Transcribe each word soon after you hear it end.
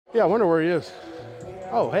Yeah, I wonder where he is.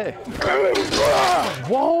 Oh, hey.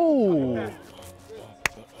 Whoa.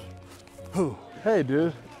 Hey,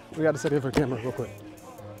 dude. We got to set in for the camera real quick.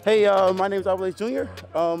 Hey, my name's Alvarez Jr.,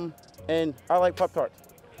 and I like Pop-Tarts.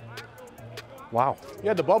 Wow. You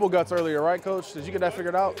had the bubble guts earlier, right, Coach? Did you get that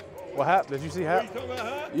figured out? What happened? Did you see Hap?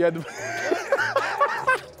 You had the...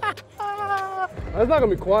 It's not gonna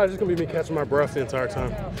be quiet, it's just gonna be me catching my breath the entire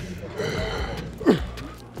time.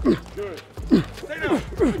 Good. Stay down.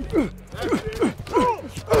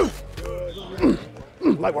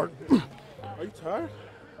 Light work. Are you tired?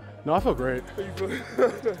 No, I feel great.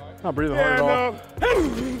 Not breathing hard at all.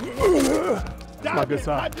 That's my good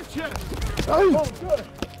side. Come on, good.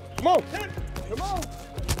 Come on. Come on.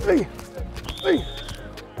 Hey. Hey.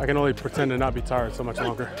 I can only pretend to not be tired so much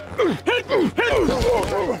longer.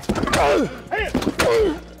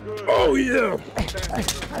 Oh, yeah.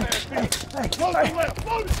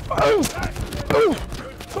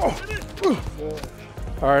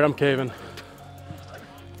 All right, I'm caving.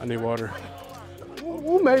 I need water.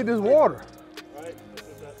 Who made this water?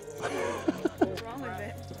 What's wrong with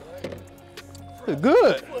it? It's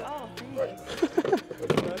good. Oh, thanks.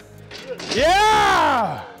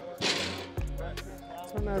 Yeah!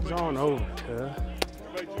 Turn that John over, yeah.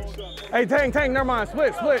 Hey, Tank, never mind.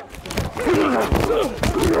 Split.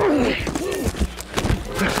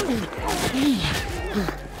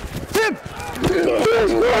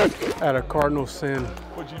 At a cardinal sin.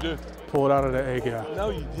 What'd you do? Pulled out of the egg out. No,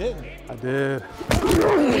 you didn't. I did.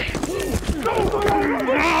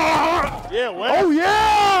 Yeah, well. Oh,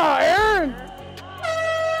 yeah, Aaron!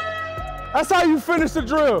 That's how you finish the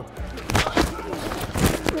drill.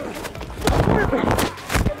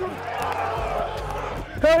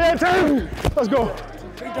 Hell yeah, turn! Let's go.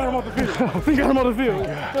 We got him off the field. We got him on the field.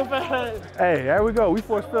 So bad. Hey, there we go. We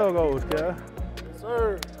forced field goals, yeah. Yes,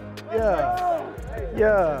 sir.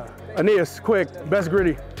 Yeah. Aeneas, quick, best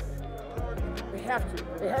gritty. They have to.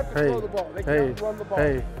 They have to throw the ball. They can't run the ball.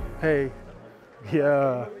 Hey.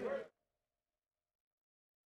 Yeah.